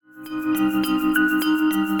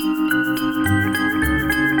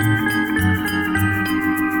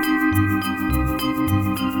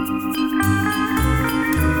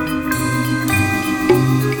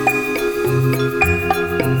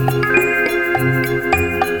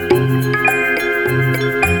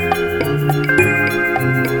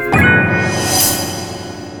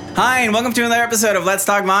Welcome to another episode of Let's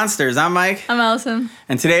Talk Monsters. I'm Mike. I'm Allison.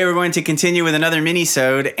 And today we're going to continue with another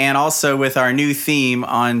minisode and also with our new theme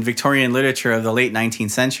on Victorian literature of the late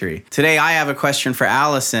 19th century. Today I have a question for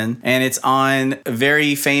Allison, and it's on a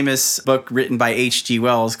very famous book written by H.G.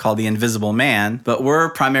 Wells called The Invisible Man, but we're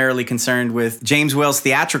primarily concerned with James Whale's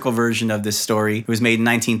theatrical version of this story. It was made in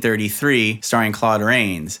 1933, starring Claude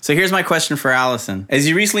Rains. So here's my question for Allison. As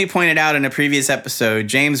you recently pointed out in a previous episode,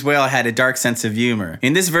 James Whale had a dark sense of humor.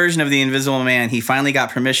 In this version of The Invisible Man, he finally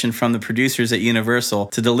got permission from the producers at Universal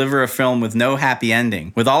to deliver a film with no happy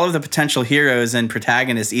ending. With all of the potential heroes and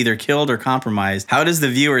protagonists either killed or compromised, how does the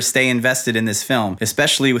viewer stay invested in this film,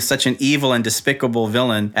 especially with such an evil and despicable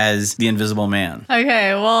villain as the Invisible Man?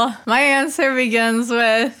 Okay, well, my answer begins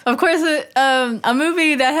with, of course, a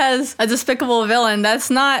movie that has a despicable villain, that's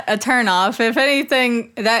not a turnoff. If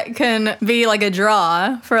anything, that can be like a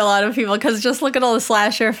draw for a lot of people, because just look at all the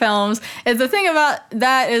slasher films. And the thing about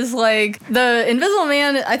that is, like, the Invisible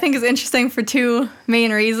Man, I think, is interesting for two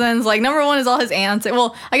main reasons. Like, number one is all his answers.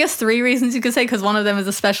 Well, I guess three reasons you could say, because one of them is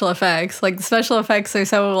the special effects. Like, the special effects are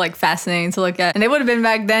so, like, fascinating to look at. And they would have been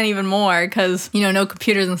back then even more, because, you know, no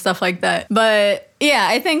computers and stuff like that. But, yeah,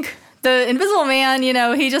 I think the Invisible Man, you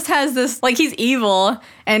know, he just has this, like, he's evil,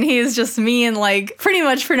 and he's just mean, like, pretty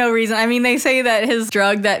much for no reason. I mean, they say that his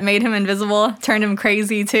drug that made him invisible turned him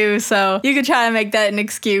crazy, too, so you could try to make that an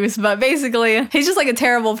excuse, but basically, he's just, like, a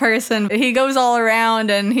terrible person. He goes all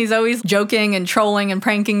around, and he's always joking and trolling and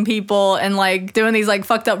pranking people and, like, doing these, like,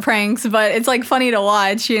 fucked up pranks, but it's, like, funny to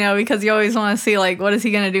watch, you know, because you always want to see, like, what is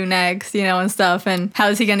he gonna do next, you know, and stuff, and how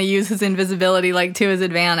is he gonna use his invisibility, like, to his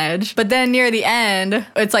advantage. But then near the end,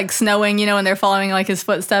 it's, like, snowing, you know, and they're following, like, his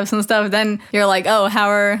footsteps and stuff, then you're like, oh,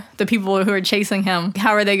 how are the people who are chasing him,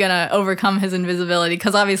 how are they gonna overcome his invisibility?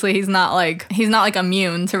 Because obviously he's not like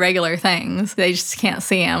immune to regular things. They just can't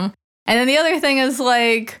see him. And then the other thing is,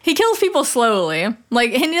 like, he kills people slowly.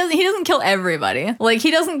 Like, he doesn't kill everybody. Like, he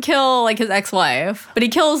doesn't kill, like, his ex-wife, but he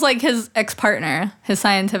kills, like, his ex-partner, his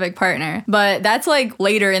scientific partner. But that's, like,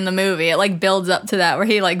 later in the movie. It, like, builds up to that, where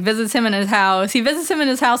he, like, visits him in his house. He visits him in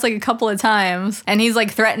his house, like, a couple of times, and he's,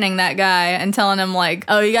 like, threatening that guy and telling him, like,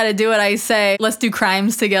 oh, you gotta do what I say. Let's do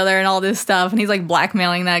crimes together and all this stuff. And he's, like,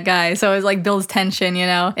 blackmailing that guy. So it, like, builds tension, you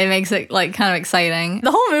know? It makes it, like, kind of exciting.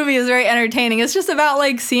 The whole movie is very entertaining. It's just about,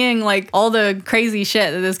 like, seeing, like, all the crazy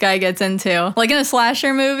shit that this guy gets into. Like, in a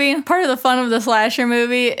slasher movie, part of the fun of the slasher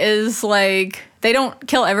movie is, like, they don't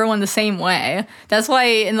kill everyone the same way. That's why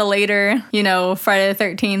in the later, you know, Friday the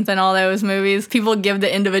 13th and all those movies, people give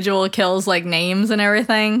the individual kills, like, names and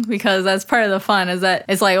everything, because that's part of the fun, is that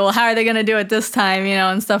it's like, well, how are they going to do it this time, you know,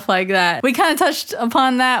 and stuff like that. We kind of touched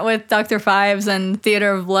upon that with Dr. Fives and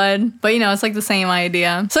Theater of Blood, but, you know, it's like the same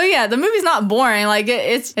idea. So, yeah, the movie's not boring. Like,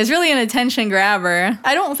 it's really an attention grabber.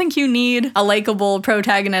 I don't think you need a likable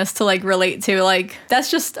protagonist to, like, relate to. Like, that's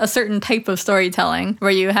just a certain type of storytelling where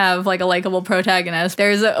you have, like, a likable protagonist.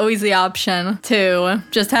 There's always the option to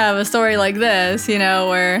just have a story like this, you know,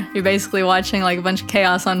 where you're basically watching, like, a bunch of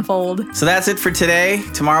chaos unfold. So that's it for today.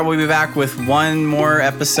 Tomorrow we'll be back with one more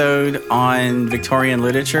episode on Victorian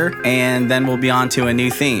literature, and then we'll be on to a new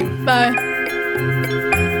theme. Bye.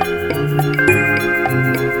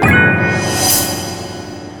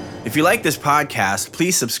 If you like this podcast,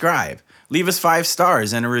 please subscribe. Leave us 5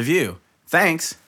 stars and a review. Thanks.